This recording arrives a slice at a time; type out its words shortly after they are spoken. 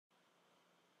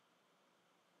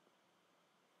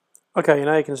Okay,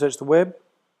 now you can search the web.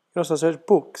 You can also search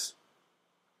books.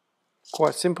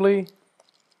 Quite simply,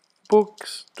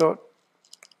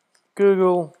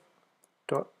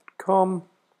 books.google.com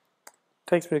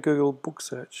takes me to Google book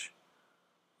search.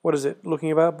 What is it?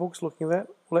 Looking about books, looking at that?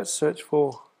 Let's search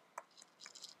for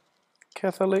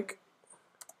Catholic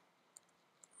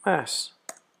Mass.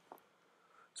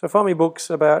 So find me books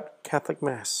about Catholic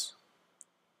Mass.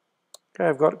 Okay,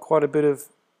 I've got quite a bit of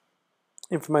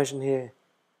information here.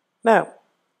 Now,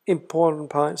 important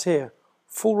points here.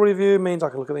 Full review means I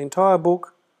can look at the entire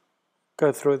book,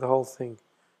 go through the whole thing.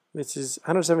 This is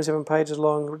 177 pages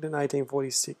long, written in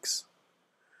 1846.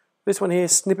 This one here,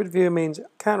 snippet view, means I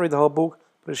can't read the whole book,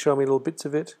 but it's showing me little bits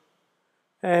of it.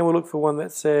 And we'll look for one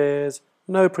that says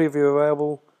no preview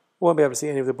available. Won't be able to see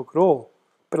any of the book at all,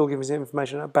 but it'll give me some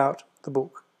information about the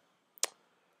book.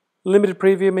 Limited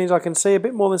preview means I can see a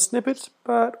bit more than snippets,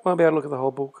 but won't be able to look at the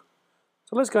whole book.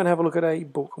 So let's go and have a look at a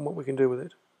book and what we can do with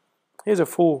it. Here's a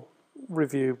full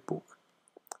review book.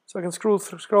 So I can scroll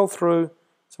through.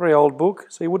 It's a very old book,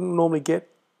 so you wouldn't normally get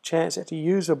a chance to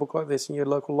use a book like this in your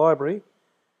local library.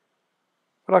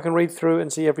 But I can read through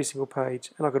and see every single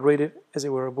page, and I could read it as it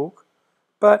were a book.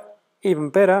 But even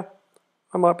better,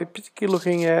 I might be particularly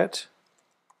looking at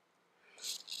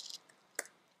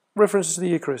references to the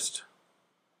Eucharist.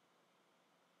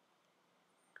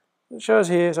 It shows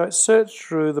here, so it's searched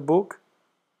through the book.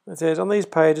 It says on these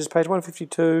pages, page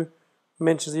 152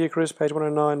 mentions the Eucharist, page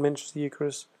 109 mentions the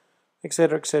Eucharist,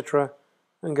 etc., etc.,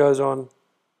 and goes on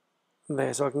from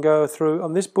there. So I can go through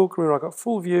on this book, remember I've got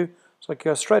full view, so I can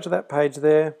go straight to that page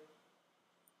there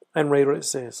and read what it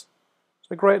says.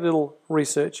 It's a great little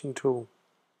researching tool.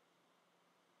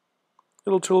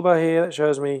 Little toolbar here that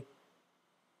shows me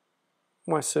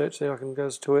my search there. I can go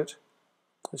to it.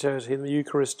 It shows here the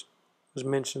Eucharist was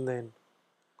mentioned then.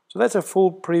 So that's a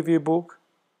full preview book,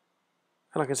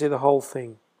 and I can see the whole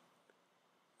thing.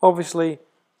 Obviously,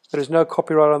 there is no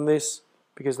copyright on this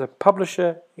because the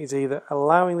publisher is either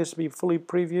allowing this to be fully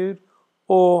previewed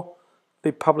or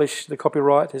the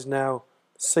copyright has now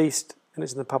ceased and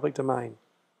it's in the public domain.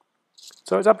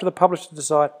 So it's up to the publisher to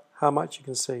decide how much you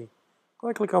can see. If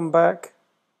I click on back,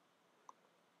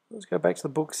 let's go back to the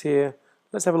books here.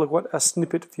 Let's have a look what a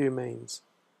snippet view means.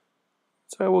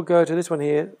 So we'll go to this one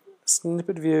here,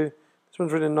 snippet view. This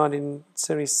one's written in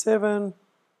 1977.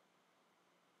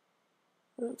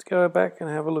 Let's go back and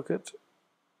have a look at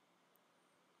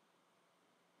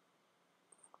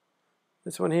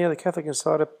this one here, the Catholic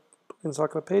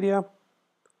Encyclopedia.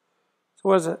 So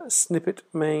what does a snippet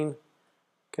mean?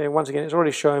 Okay, once again, it's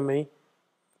already shown me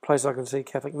the place I can see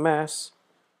Catholic Mass.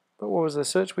 But what was the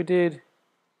search we did?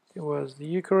 It was the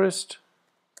Eucharist.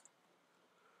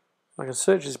 I can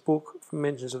search this book for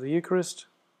mentions of the Eucharist.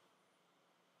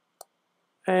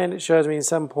 And it shows me in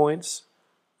some points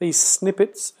these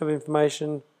snippets of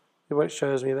information. What it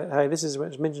shows me that, hey, this is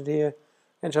what's mentioned here,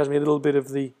 and shows me a little bit of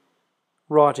the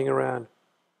writing around.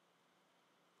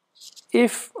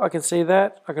 If I can see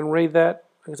that, I can read that,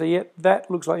 I can say, yeah,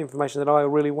 that looks like information that I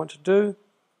really want to do.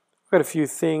 I've got a few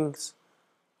things.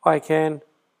 I can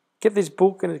get this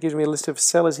book, and it gives me a list of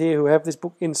sellers here who have this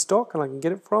book in stock, and I can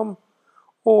get it from,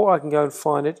 or I can go and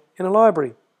find it in a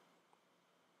library.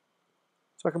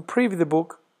 So I can preview the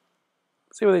book,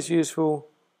 see whether it's useful,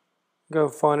 go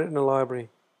and find it in a library.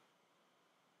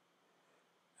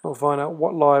 I'll find out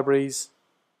what libraries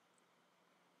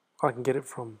I can get it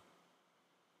from.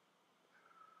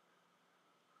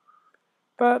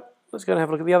 But let's go and have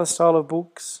a look at the other style of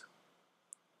books.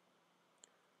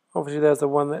 Obviously there's the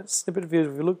one that snippet views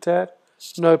we looked at.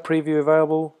 No preview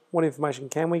available. What information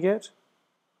can we get?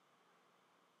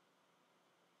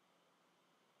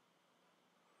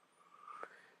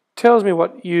 Tells me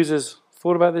what users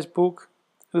thought about this book.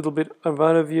 A little bit of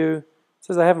an overview. It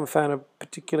says I haven't found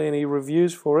particularly any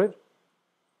reviews for it,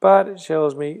 but it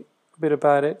shows me a bit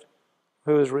about it,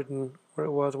 who has written, where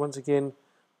it was, once again,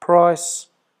 price,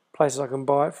 places I can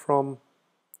buy it from,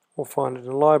 or find it in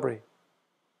a library.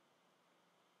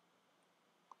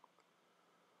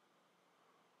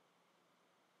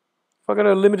 If I go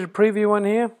to a limited preview one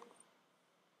here,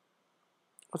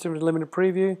 what's in a limited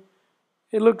preview?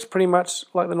 It looks pretty much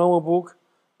like the normal book,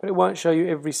 but it won't show you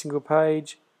every single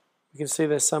page. You can see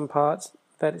there's some parts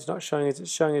that it's not showing us.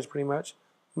 It's showing us pretty much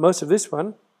most of this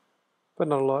one, but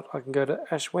not a lot. I can go to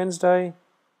Ash Wednesday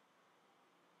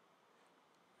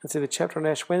and see the chapter on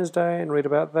Ash Wednesday and read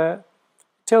about that.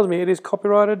 It tells me it is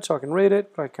copyrighted, so I can read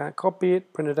it, but I can't copy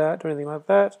it, print it out, or anything like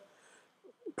that.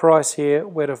 Price here,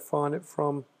 where to find it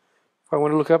from. If I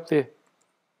want to look up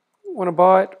want to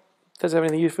buy it, does it have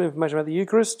any useful information about the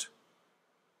Eucharist?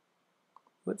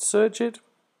 Let's search it.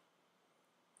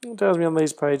 It tells me on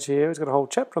these pages here, it's got a whole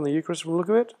chapter on the Eucharist from the look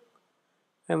of it.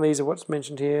 And these are what's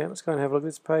mentioned here. Let's go and have a look at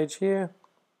this page here.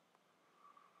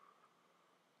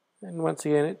 And once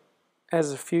again, it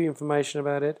has a few information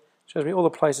about it. It shows me all the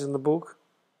places in the book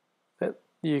that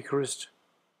the Eucharist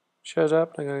shows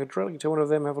up. I'm going to go directly to one of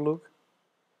them, have a look.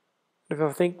 If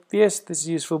I think, yes, this is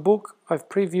a useful book, I've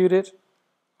previewed it,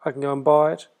 I can go and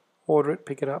buy it, order it,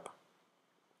 pick it up.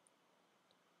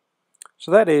 So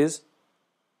that is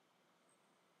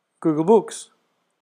Google Books.